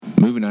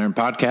Moving Iron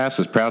Podcast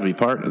is proud to be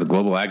part of the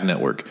Global Ag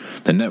Network.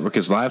 The network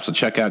is live, so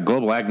check out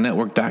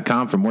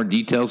globalagnetwork.com for more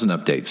details and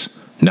updates.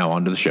 Now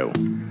on to the show.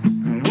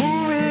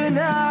 Moving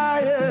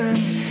iron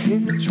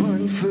in the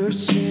 21st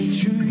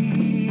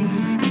century.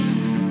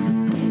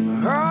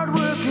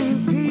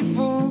 Hard-working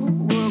people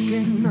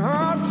working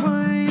hard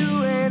for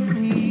you and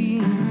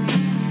me.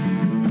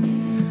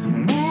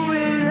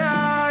 Moving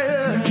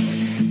iron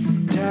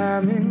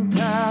time and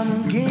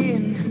time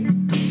again.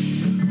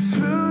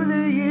 Through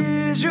the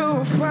years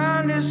you'll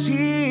find us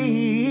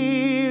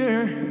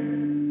here.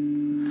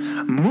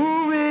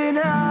 Moving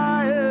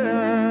iron.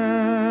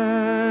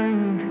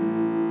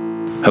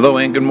 Hello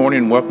and good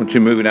morning and welcome to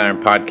Moving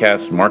Iron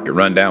Podcast Market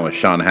Rundown with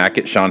Shawn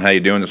Hackett. Shawn, how you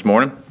doing this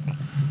morning?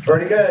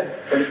 Pretty good.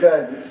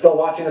 Still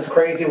watching this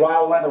crazy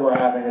wild weather we're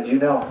having, as you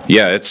know.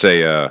 Yeah, it's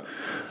so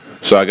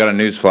I got a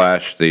news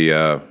flash.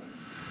 The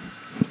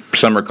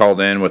summer called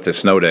in with a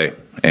snow day,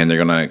 and they're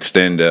going to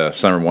extend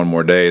summer one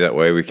more day. That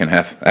way we can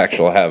have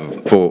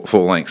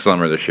full length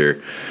summer this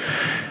year.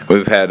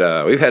 We've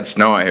had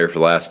snow out here for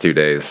the last 2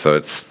 days, so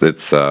it's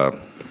a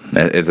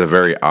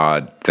very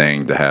odd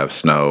thing to have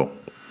snow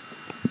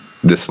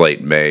this late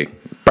in May,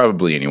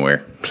 probably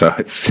anywhere. So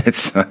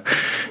it's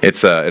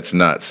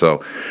nuts.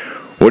 So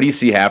what do you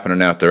see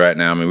happening out there right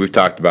now? I mean, we've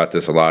talked about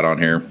this a lot on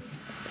here,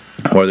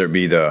 whether it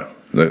be the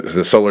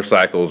solar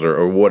cycles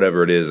or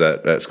whatever it is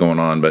that's going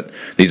on, but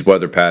these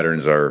weather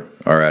patterns are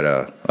at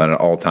an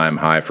all-time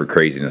high for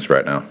craziness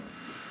right now.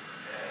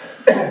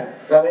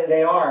 I mean,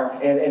 they are,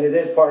 and it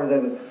is part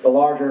of the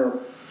larger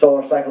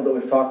solar cycle that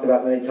we've talked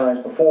about many times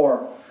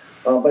before.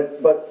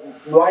 But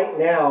right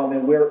now, I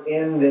mean, we're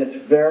in this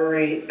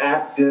very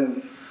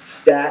active,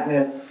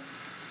 stagnant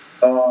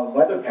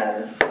weather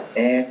pattern,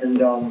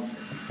 and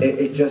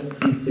it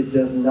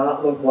does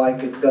not look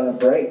like it's going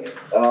to break.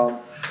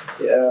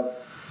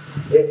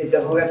 It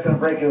doesn't look like it's going to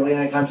break really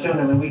anytime soon.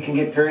 I mean, we can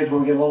get periods where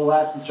we get a little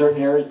less in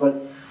certain areas, but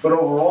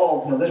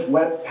overall, this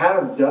wet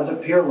pattern does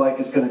appear like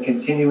it's going to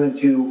continue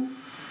into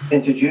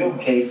June,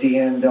 Casey,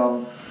 and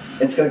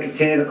it's going to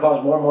continue to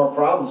cause more and more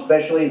problems,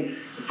 especially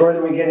the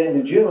further we get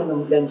into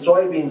June. Then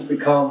soybeans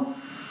become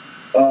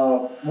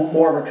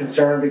more of a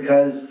concern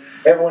because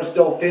everyone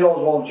still feels,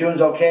 well, if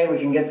June's okay, we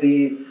can get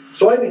the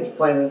soybeans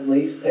planted at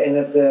least, and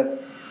if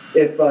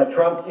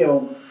Trump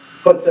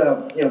puts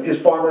gives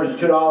farmers a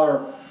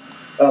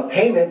 $2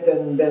 payment,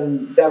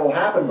 then that'll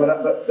happen.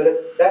 But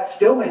that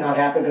still may not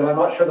happen because I'm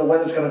not sure the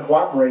weather's going to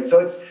cooperate. So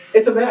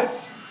it's a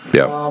mess.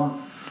 Yeah.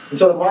 And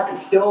so the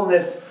market's still in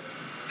this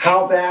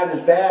how bad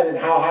is bad and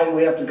how high do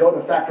we have to go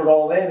to factor it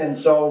all in. And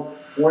so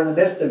we're in the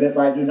midst of it,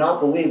 but I do not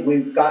believe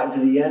we've gotten to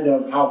the end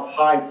of how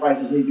high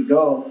prices need to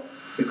go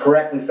to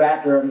correctly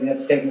factor everything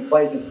that's taking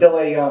place. We're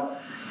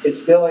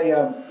still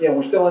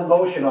in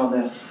motion on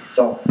this.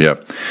 So yeah,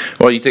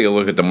 well, you take a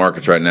look at the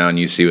markets right now and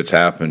you see what's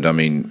happened. I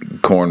mean,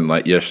 corn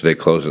like yesterday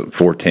closed at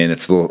 410.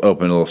 It's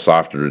open a little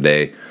softer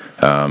today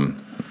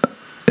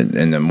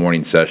in the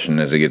morning session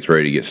as it gets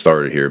ready to get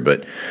started here.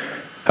 But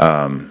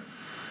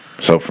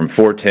so from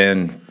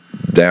 410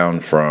 down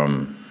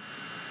from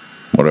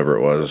whatever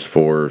it was,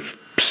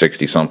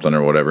 460 something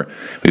or whatever,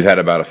 we've had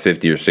about a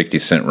 50 or 60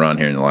 cent run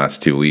here in the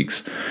last 2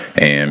 weeks,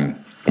 and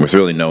with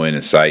really no end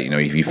in sight.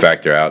 If you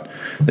factor out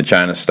the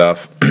China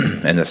stuff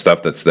and the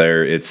stuff that's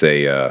there, it's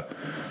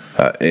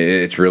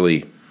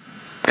really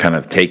kind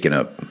of taken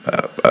up.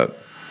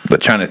 The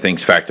China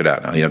thing's factored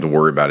out now. You don't have to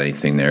worry about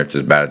anything there. It's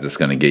as bad as it's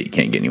going to get. You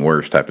can't get any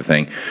worse type of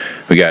thing.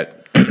 We got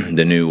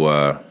the new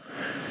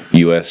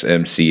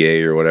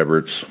USMCA or whatever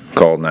it's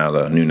called now,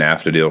 the new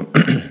NAFTA deal.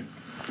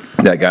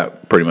 That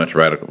got pretty much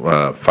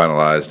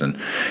finalized,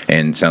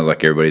 and sounds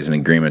like everybody's in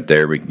agreement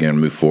there. We can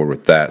move forward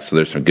with that. So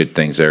there's some good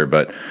things there,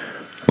 but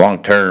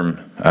long term,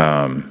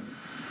 man,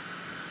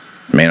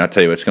 I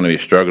tell you, it's going to be a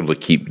struggle to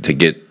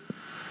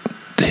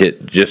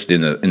hit just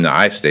in the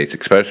I states,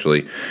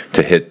 especially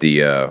to hit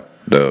the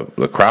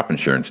crop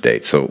insurance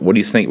dates. So what do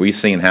you think? What are you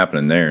seeing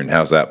happening there, and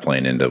how's that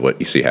playing into what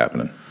you see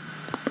happening?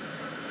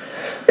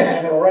 I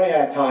mean, we're running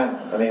out of time.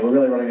 I mean, we're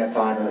really running out of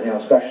time.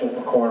 Especially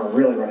for corn, we're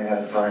really running out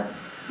of time.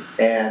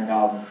 And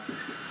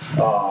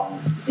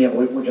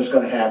we're just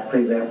going to have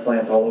pre-vet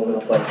plants all over the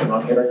place. I'm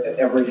not hearing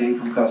every day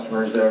from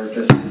customers that are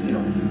just,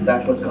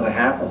 that's what's going to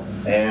happen.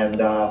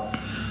 And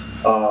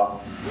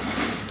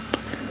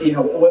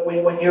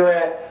when you're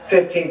at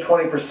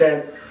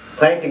 15-20%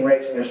 planting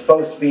rates and you're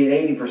supposed to be at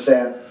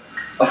 80%,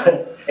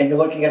 and you're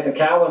looking at the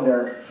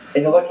calendar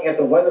and you're looking at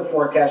the weather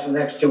forecast for the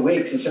next 2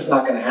 weeks, it's just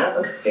not going to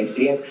happen,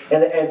 Casey.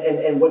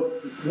 And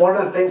one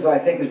of the things that I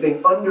think is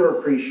being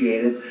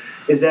underappreciated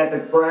is that the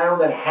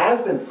ground that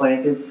has been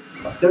planted,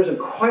 there's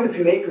quite a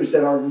few acres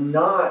that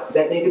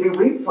need to be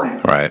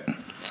replanted. Right. I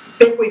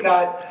think we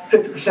got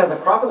 50% of the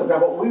crop in the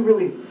ground, but we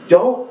really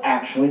don't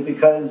actually,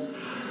 because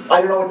I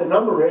don't know what the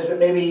number is, but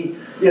maybe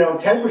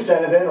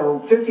 10% of it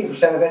or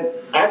 15% of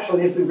it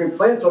actually needs to be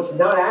replanted, so it's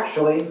not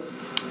actually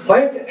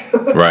planted.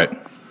 Right.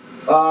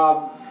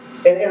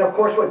 And of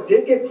course, what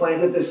did get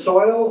planted, the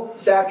soil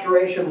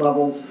saturation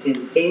levels in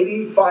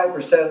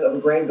 85% of the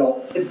grain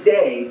belt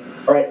today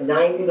are at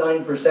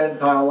 99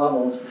 percentile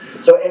levels.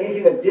 So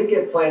anything that did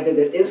get planted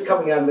that is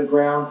coming out of the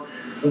ground,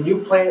 when you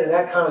plant in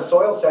that kind of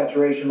soil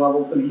saturation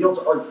levels, the yields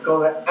are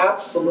going to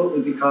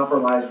absolutely be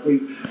compromised. We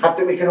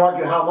can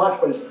argue how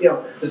much, but it's,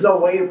 there's no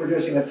way you're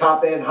producing a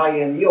top-end,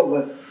 high-end yield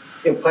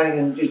with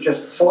planting in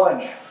just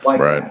sludge like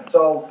that.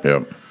 So,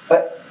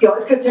 but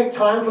it's going to take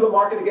time for the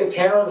market to get its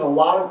hand around. There's a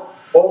lot of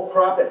old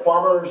crop that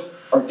farmers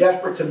are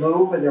desperate to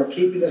move, and they're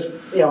keeping this,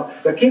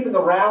 they're keeping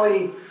the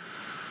rally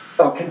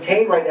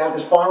contained right now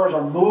because farmers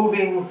are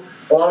moving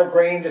a lot of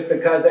grain just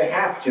because they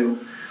have to.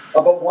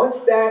 But once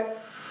that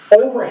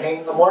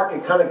overhang in the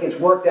market kind of gets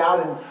worked out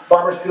and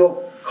farmers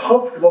feel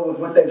comfortable with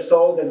what they've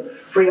sold and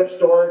free up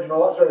storage and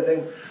all that sort of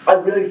thing, I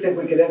really think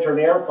we could enter an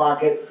air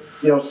pocket,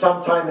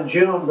 sometime in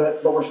June,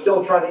 but we're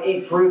still trying to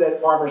eat through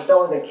that farmer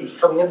selling that keeps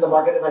coming into the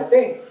market. And I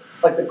think,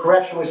 like the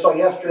correction we saw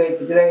yesterday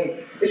to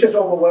today, it's just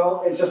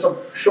overwhelmed. It's just some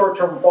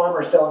short-term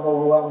farmer selling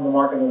overwhelming the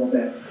market a little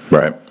bit.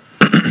 Right.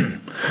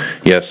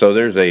 Yeah, so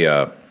there's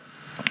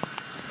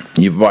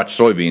you've watched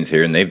soybeans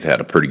here, and they've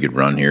had a pretty good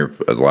run here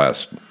the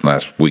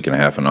last week and a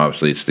half, and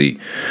obviously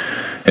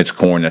it's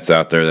corn that's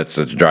out there that's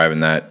driving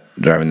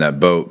that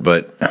boat.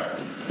 But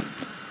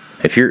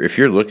if you're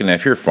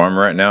a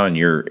farmer right now and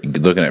you're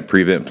looking at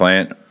prevent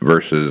plant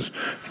versus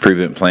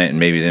prevent plant, and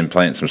maybe then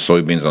plant some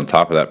soybeans on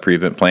top of that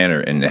prevent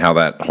plant, and how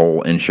that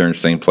whole insurance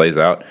thing plays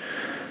out,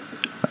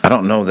 I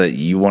don't know that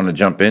you want to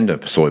jump into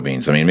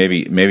soybeans. I mean,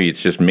 maybe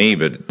it's just me,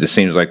 but it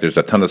seems like there's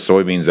a ton of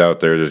soybeans out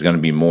there. There's going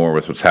to be more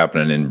with what's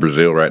happening in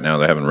Brazil right now.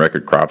 They're having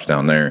record crops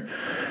down there.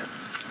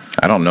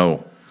 I don't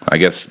know. I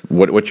guess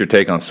what's your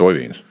take on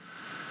soybeans?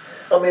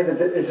 I mean,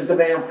 it's a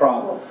demand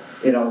problem.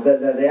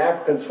 The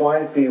African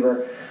swine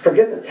fever.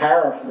 Forget the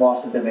tariff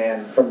loss of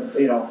demand.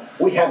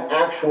 We have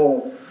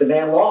actual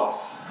demand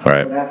loss.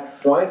 Right. From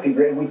African swine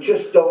fever, and we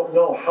just don't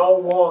know how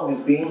long is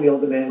bean meal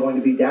demand going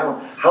to be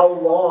down. How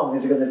long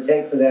is it going to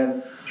take for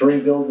them to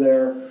rebuild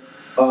their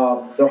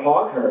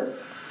hog herd?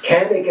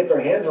 Can they get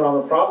their hands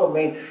around the problem? I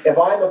mean, if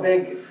I'm a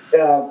big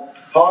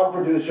hog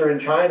producer in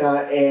China,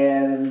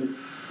 and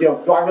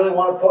do I really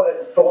want to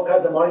put all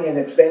kinds of money in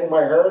expanding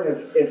my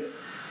herd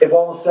if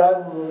all of a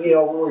sudden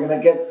we're going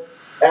to get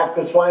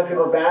African swine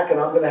fever back and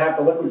I'm going to have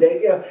to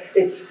liquidate?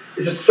 It's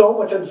just so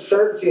much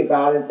uncertainty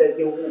about it that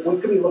we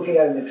could be looking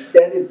at an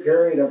extended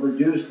period of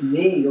reduced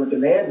need or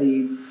demand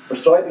need for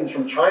soybeans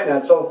from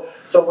China. So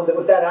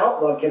with that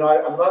outlook,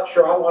 I'm not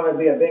sure I want to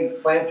be a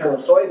big planter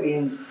of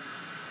soybeans.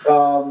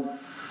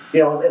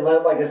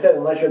 And like I said,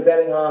 unless you're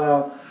betting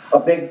on a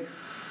big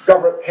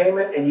government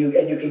payment and you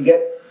can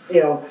get,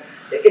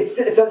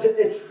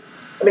 it's.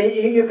 I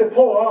mean, you could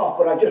pull it off,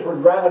 but I just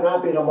would rather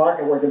not be in a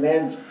market where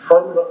demand's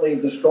permanently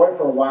destroyed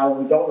for a while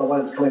and we don't know when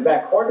it's coming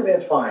back. Corn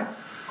demand's fine.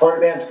 Corn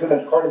demand's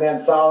good. Corn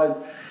demand's solid.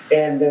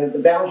 And the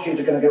balance sheets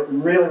are going to get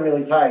really,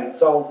 really tight.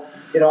 So,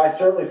 I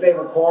certainly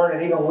favor corn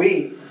and even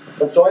wheat,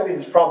 but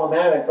soybeans is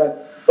problematic.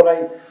 But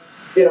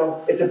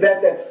it's a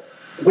bet that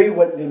we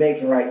wouldn't be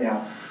making right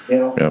now,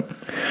 Yep.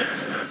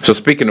 So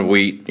speaking of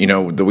wheat,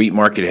 the wheat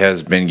market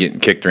has been getting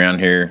kicked around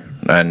here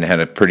and had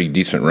a pretty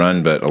decent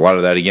run, but a lot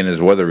of that again is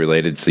weather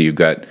related. So you've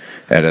got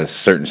at a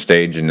certain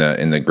stage in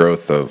the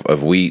growth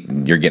of wheat,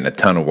 you're getting a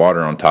ton of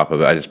water on top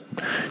of it. I just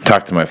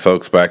talked to my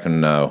folks back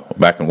in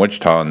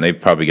Wichita, and they've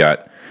probably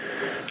got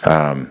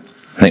I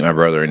think my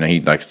brother, he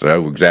likes to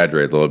over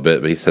exaggerate a little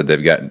bit, but he said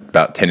they've got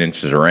about 10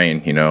 inches of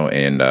rain,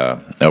 and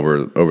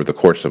over the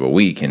course of a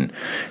week, and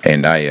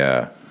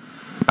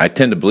I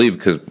tend to believe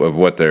because of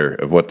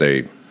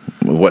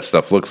what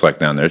stuff looks like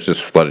down there. It's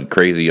just flooded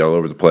crazy all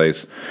over the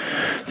place.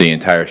 The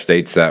entire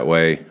state's that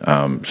way.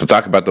 So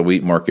talk about the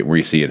wheat market, where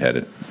you see it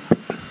headed.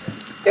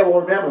 Yeah,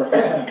 well, remember,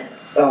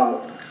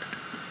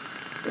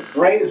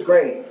 rain is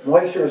great.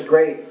 Moisture is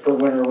great for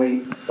winter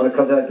wheat when it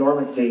comes out of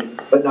dormancy,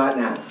 but not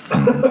now.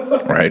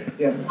 Right.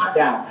 Not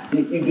now.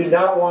 You do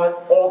not want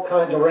all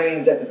kinds of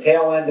rains at the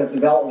tail end of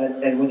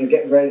development and when you're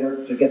getting ready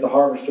to get the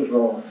harvesters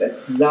rolling.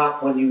 That's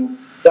not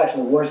it's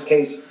actually the worst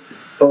case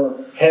for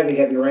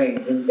heavy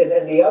rains. And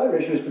the other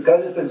issue is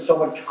because it's been so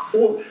much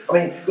cool. I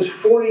mean, it was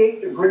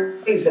 48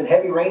 degrees and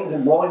heavy rains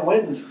and blowing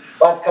winds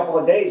last couple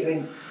of days. I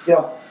mean,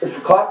 the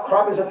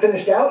crop isn't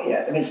finished out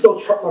yet. I mean,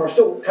 we're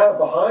still kind of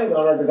behind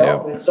on our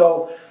development. Yep.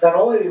 So not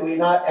only do we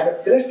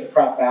haven't finished the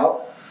crop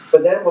out,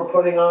 but then we're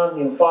putting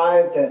on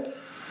 5 to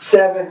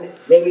 7,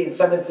 maybe in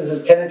some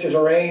instances 10 inches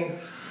of rain.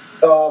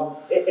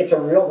 It's a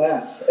real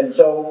mess. And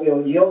so,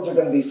 yields are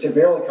going to be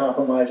severely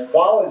compromised.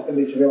 Quality is going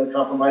to be severely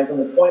compromised. And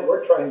the point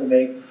we're trying to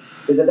make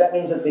is that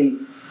means that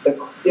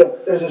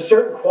there's a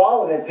certain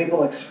quality that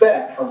people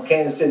expect from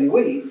Kansas City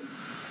wheat,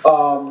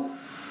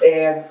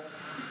 and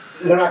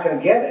they're not going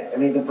to get it. I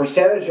mean, the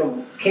percentage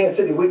of Kansas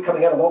City wheat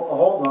coming out of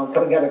Oklahoma and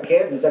coming out of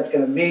Kansas that's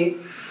going to meet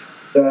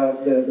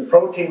the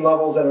protein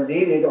levels that are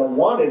needed or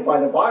wanted by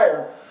the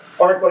buyer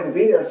aren't going to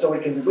be there. So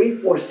we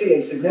foresee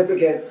a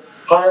significant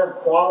higher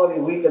quality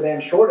wheat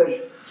demand shortage,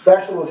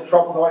 especially with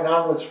trouble going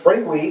on with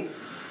spring wheat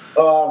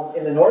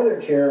in the northern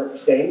tier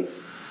states.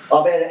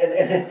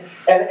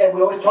 And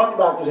we always talk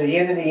about there's a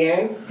yin and a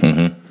yang.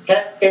 Mm-hmm.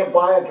 Can't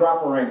buy a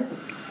drop of rain.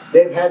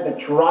 They've had the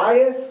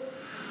driest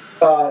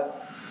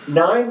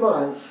 9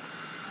 months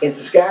in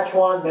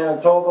Saskatchewan,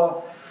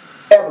 Manitoba,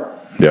 ever.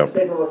 Yep.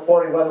 They've been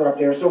reporting weather up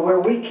there. So where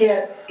we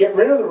can't get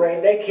rid of the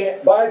rain, they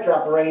can't buy a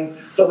drop of rain.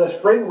 So the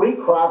spring wheat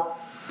crop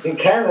in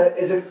Canada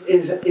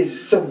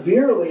is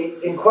severely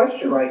in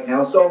question right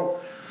now. So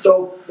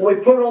when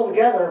we put it all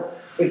together,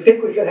 we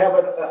think we could have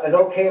an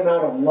okay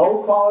amount of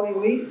low quality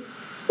wheat,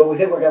 but we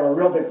think we're going to have a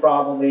real big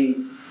problem the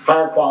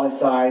higher quality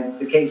side,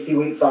 the KC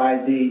wheat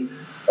side, the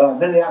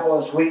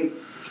Minneapolis wheat,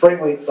 spring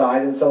wheat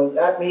side. And so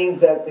that means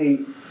that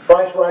the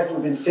price rise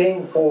we've been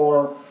seeing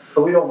for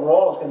wheat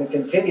overall is going to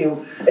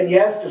continue. And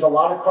yes, there's a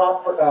lot of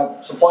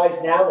crop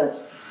supplies now that's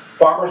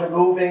farmers are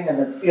moving, and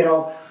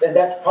and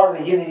that's part of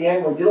the yin and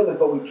yang we're dealing with.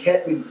 But we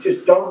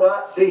just do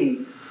not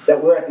see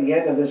that we're at the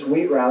end of this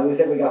wheat rally. We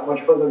think we got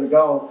much further to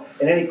go.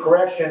 And any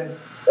correction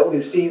that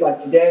we see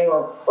like today,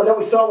 or that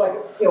we saw like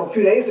a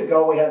few days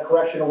ago, we had a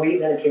correction of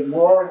wheat, and then it came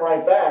roaring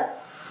right back.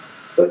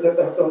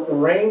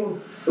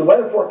 The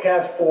weather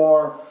forecast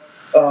for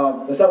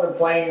the Southern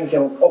Plains,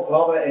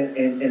 Oklahoma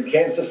and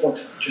Kansas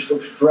just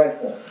looks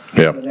dreadful.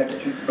 Yeah. The next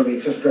 2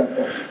 weeks, just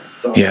dreadful.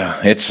 So. Yeah,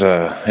 it's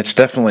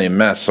definitely a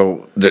mess.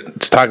 So to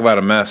talk about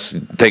a mess,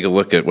 take a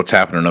look at what's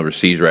happening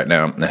overseas right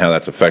now and how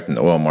that's affecting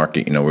the oil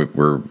market.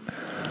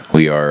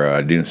 We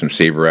are doing some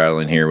saber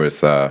rattling here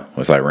with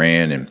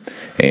Iran,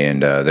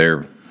 and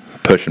they're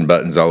pushing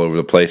buttons all over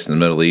the place in the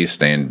Middle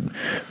East and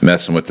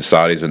messing with the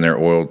Saudis and their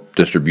oil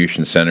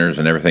distribution centers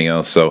and everything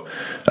else. So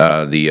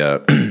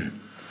the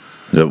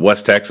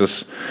West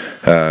Texas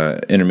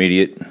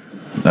Intermediate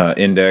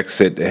Index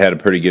has had a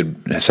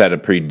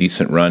pretty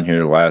decent run here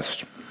the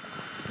last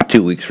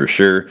 2 weeks for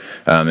sure.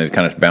 They've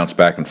kind of bounced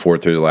back and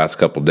forth through the last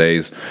couple of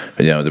days.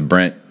 The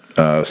Brent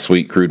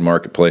sweet crude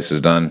marketplace has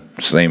done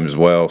same as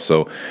well.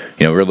 So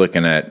we're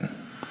looking at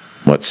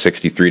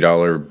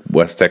 $63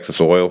 West Texas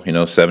oil,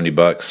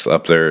 $70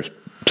 up there,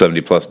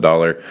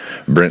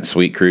 $70+ Brent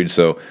sweet crude.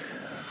 So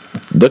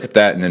look at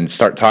that and then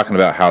start talking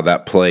about how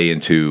that play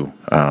into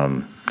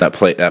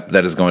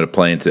that is going to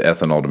play into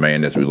ethanol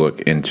demand as we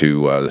look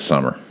into the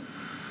summer.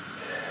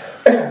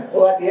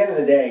 Well, at the end of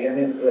the day, I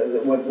mean,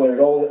 what it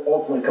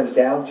ultimately comes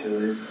down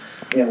to is,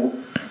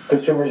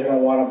 consumers are going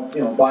to want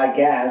to, buy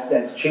gas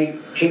that's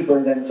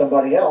cheaper than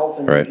somebody else,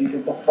 and right. If you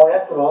can put more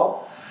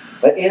ethanol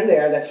in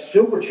there, that's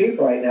super cheap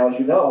right now, as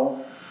you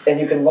know, and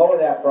you can lower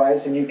that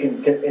price, and you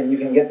can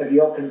get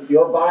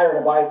your buyer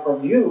to buy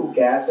from you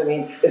gas. I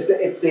mean,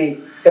 it's the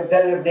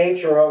competitive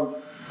nature of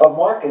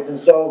markets, and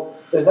so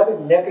there's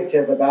nothing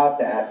negative about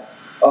that.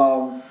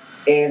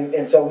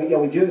 And so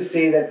we do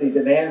see that the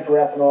demand for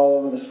ethanol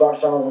over the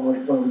summer,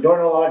 when we're doing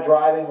a lot of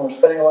driving, we're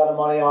spending a lot of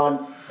money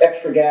on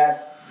extra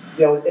gas,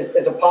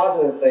 is a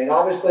positive thing.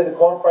 Obviously, the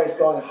corn price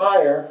going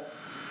higher,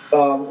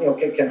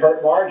 can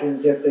hurt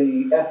margins if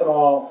the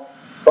ethanol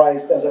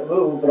price doesn't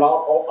move. But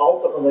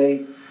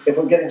ultimately, if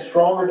we're getting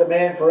stronger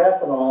demand for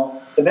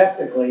ethanol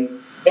domestically,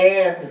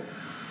 and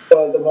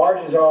the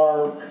margins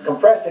are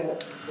compressing,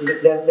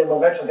 then we're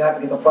eventually going to have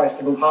to get the price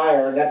to move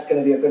higher, and that's going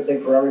to be a good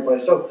thing for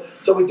everybody. So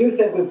we do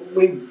think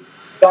we've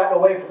gotten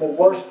away from the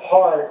worst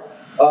part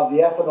of the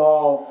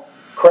ethanol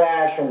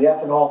crash or the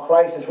ethanol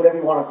crisis, whatever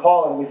you want to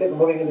call it, and we think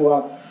we're moving into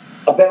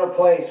a better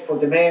place for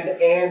demand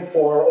and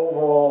for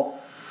overall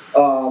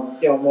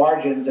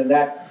margins, and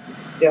that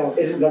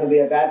isn't going to be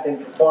a bad thing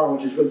for corn,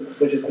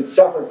 which has been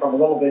suffering from a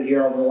little bit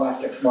here over the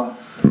last 6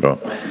 months.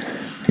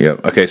 Yeah.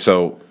 Okay.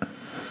 So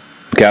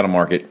cattle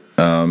market,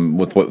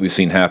 with what we've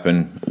seen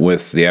happen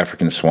with the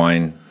African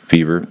swine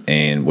fever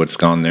and what's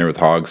gone there with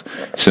hogs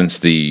since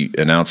the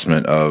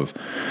announcement of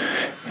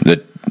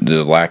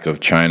the lack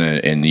of China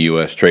in the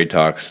U.S. trade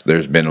talks,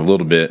 there's been a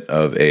little bit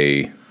of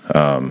a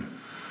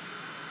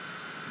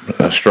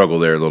struggle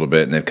there a little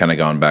bit, and they've kind of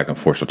gone back and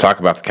forth. So talk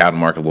about the cattle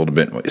market a little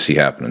bit and what you see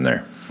happening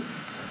there.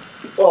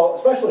 Well,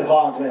 especially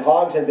hogs. I mean,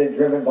 hogs have been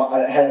driven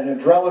had an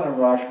adrenaline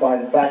rush by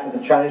the fact that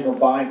the Chinese were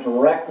buying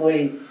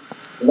directly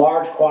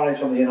large quantities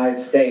from the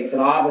United States.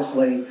 And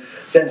obviously,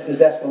 since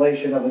this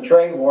escalation of the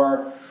trade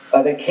war,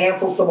 they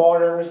canceled some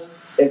orders,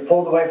 they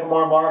pulled away from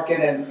our market,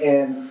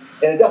 and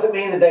it doesn't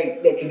mean that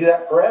they can do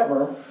that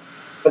forever,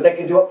 but they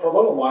can do it for a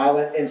little while.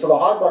 And so the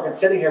hog market's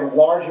sitting here with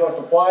large U.S.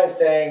 supplies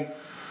saying,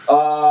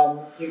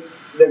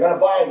 they're going to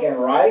buy again,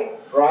 right?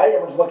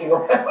 Everyone's looking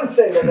around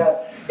saying they're going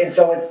to. And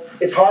so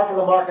it's hard for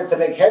the market to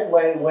make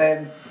headway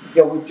when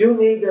we do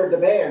need their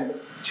demand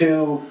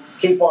to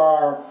keep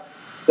our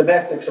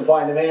domestic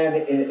supply and demand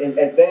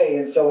at bay.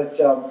 And so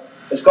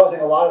it's causing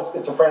a lot of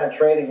schizophrenic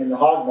trading in the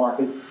hog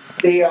market.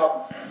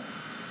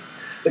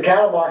 The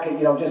cattle market,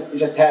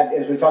 just had,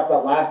 as we talked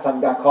about last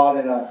time, got caught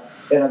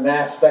in a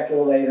mass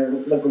speculator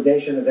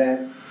liquidation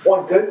event.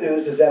 One good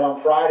news is that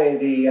on Friday,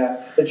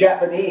 the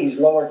Japanese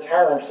lowered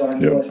tariffs on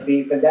U.S.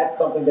 beef, and that's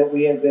something that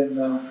we have been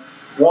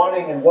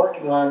wanting and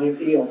working on.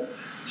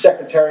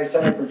 Senator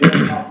Perdue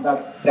talking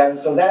about that, and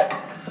so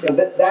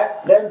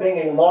that them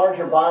being a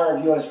larger buyer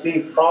of U.S.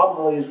 beef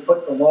probably has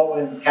put the low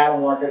end of the cattle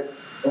market,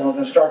 and we're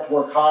going to start to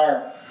work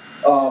higher.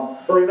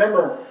 But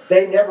remember,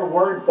 they never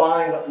weren't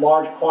buying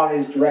large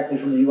quantities directly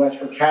from the U.S.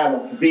 for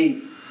cattle, for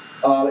beef.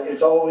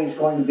 It's always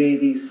going to be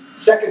these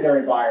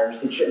secondary buyers,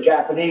 the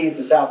Japanese,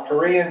 the South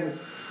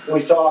Koreans. We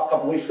saw a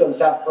couple weeks ago the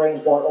South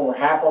Koreans bought over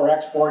half our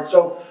exports.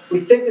 So we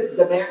think that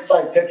the demand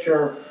side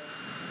picture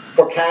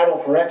for cattle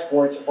for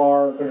exports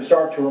are going to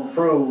start to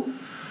improve.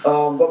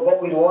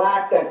 But we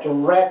lack that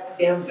direct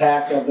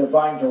impact of they're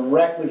buying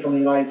directly from the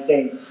United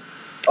States.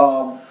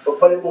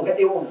 But it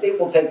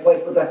will take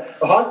place. But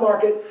the hog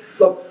market,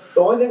 look,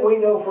 the only thing we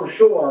know for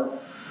sure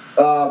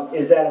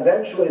is that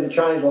eventually the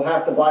Chinese will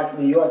have to buy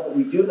from the U.S., but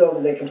we do know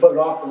that they can put it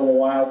off for a little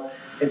while.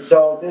 And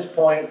so at this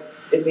point,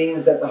 it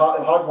means that the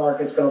hog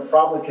market's going to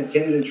probably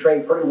continue to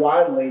trade pretty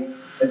widely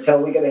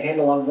until we get a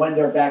handle on when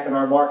they're back in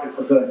our market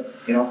for good,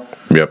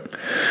 Yep.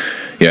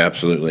 Yeah,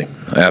 absolutely.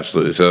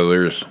 Absolutely. So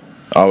there's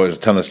always a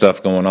ton of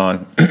stuff going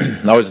on.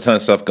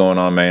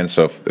 Man.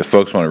 So if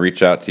folks want to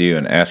reach out to you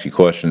and ask you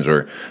questions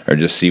or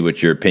just see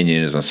what your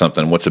opinion is on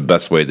something, what's the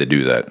best way to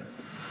do that?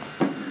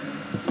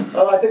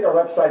 I think our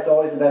website's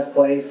always the best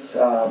place.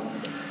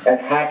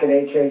 At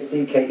Hackett,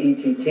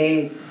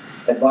 Hackett,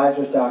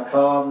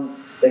 Advisors.com.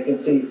 They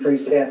can see free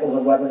samples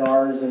of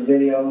webinars and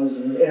videos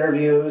and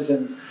interviews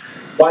and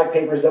white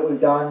papers that we've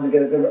done to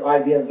get a good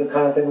idea of the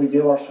kind of thing we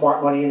do, our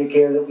smart money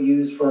indicator that we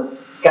use for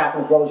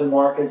capital flows in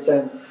markets,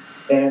 and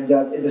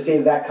to see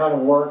if that kind of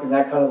work and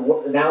that kind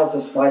of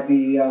analysis might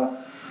be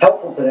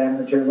helpful to them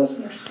and to your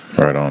listeners.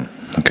 Right on.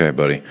 Okay,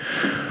 buddy.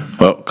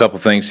 Well, a couple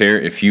things here.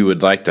 If you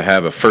would like to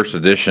have a first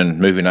edition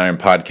Moving Iron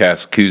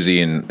podcast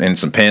koozie and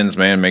some pens,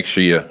 man, make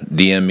sure you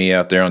DM me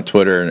out there on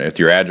Twitter with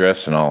your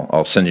address, and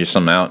I'll send you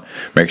some out.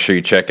 Make sure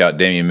you check out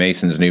Damian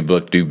Mason's new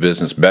book, Do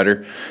Business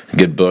Better.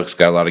 Good book's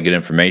got a lot of good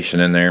information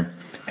in there.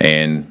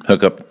 And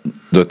hook up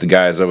with the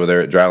guys over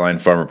there at Dryline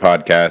Farmer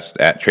Podcast,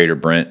 at Trader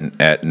Brent,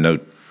 and at No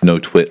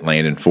Twit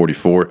Landon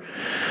 44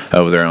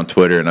 over there on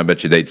Twitter, and I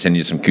bet you they'd send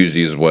you some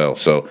koozies as well.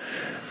 So,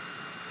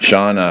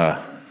 Shawn,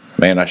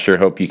 man, I sure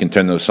hope you can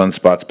turn those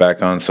sunspots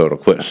back on so it'll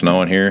quit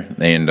snowing here.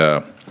 And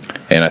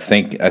I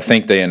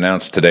think they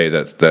announced today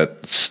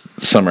that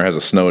summer has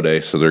a snow day,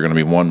 so they're going to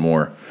be one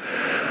more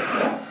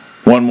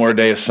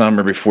day of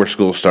summer before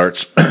school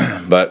starts.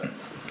 But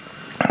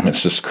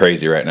it's just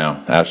crazy right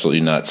now, absolutely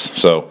nuts.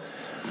 So,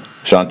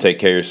 Shawn, take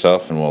care of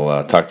yourself, and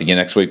we'll talk to you again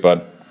next week,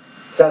 bud.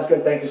 Sounds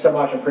good. Thank you so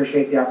much. I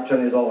appreciate the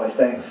opportunity as always.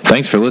 Thanks.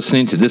 Thanks for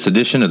listening to this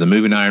edition of the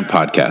Moving Iron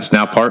Podcast,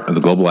 now part of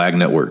the Global Ag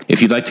Network.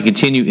 If you'd like to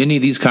continue any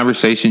of these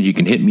conversations, you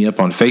can hit me up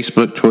on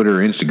Facebook,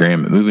 Twitter, or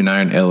Instagram at Moving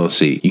Iron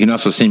LLC. You can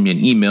also send me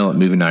an email at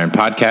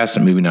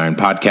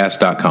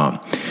movingironpodcast@movingironpodcast.com.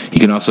 You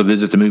can also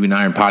visit the Moving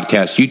Iron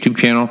Podcast YouTube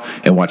channel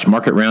and watch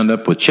Market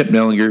Roundup with Chip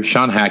Nellinger,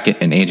 Shawn Hackett,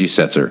 and Angie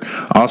Setzer.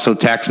 Also,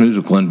 Tax News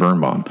with Glenn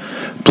Birnbaum.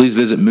 Please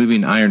visit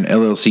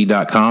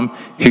movingironllc.com.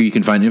 Here you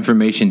can find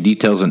information,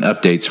 details, and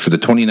updates for the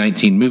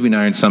 2019 Moving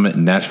Iron Summit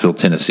in Nashville,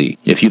 Tennessee.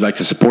 If you'd like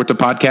to support the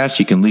podcast,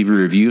 you can leave a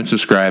review and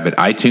subscribe at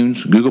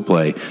iTunes, Google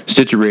Play,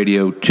 Stitcher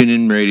Radio,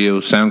 TuneIn Radio,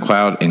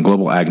 SoundCloud, and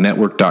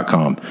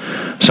GlobalAgNetwork.com.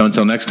 So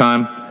until next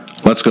time,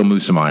 let's go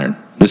move some iron.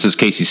 This is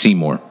Casey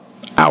Seymour.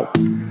 Out.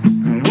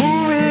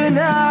 Moving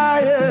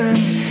iron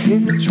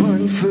in the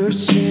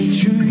 21st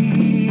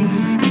century.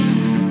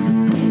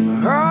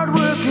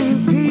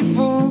 Hard-working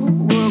people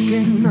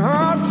working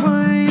hard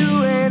for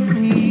you and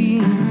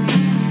me.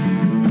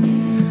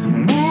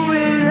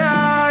 Moving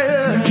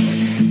iron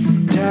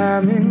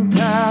time and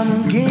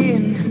time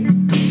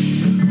again.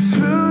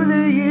 Through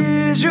the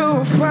years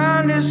you'll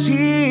find us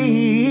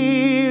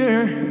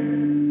here.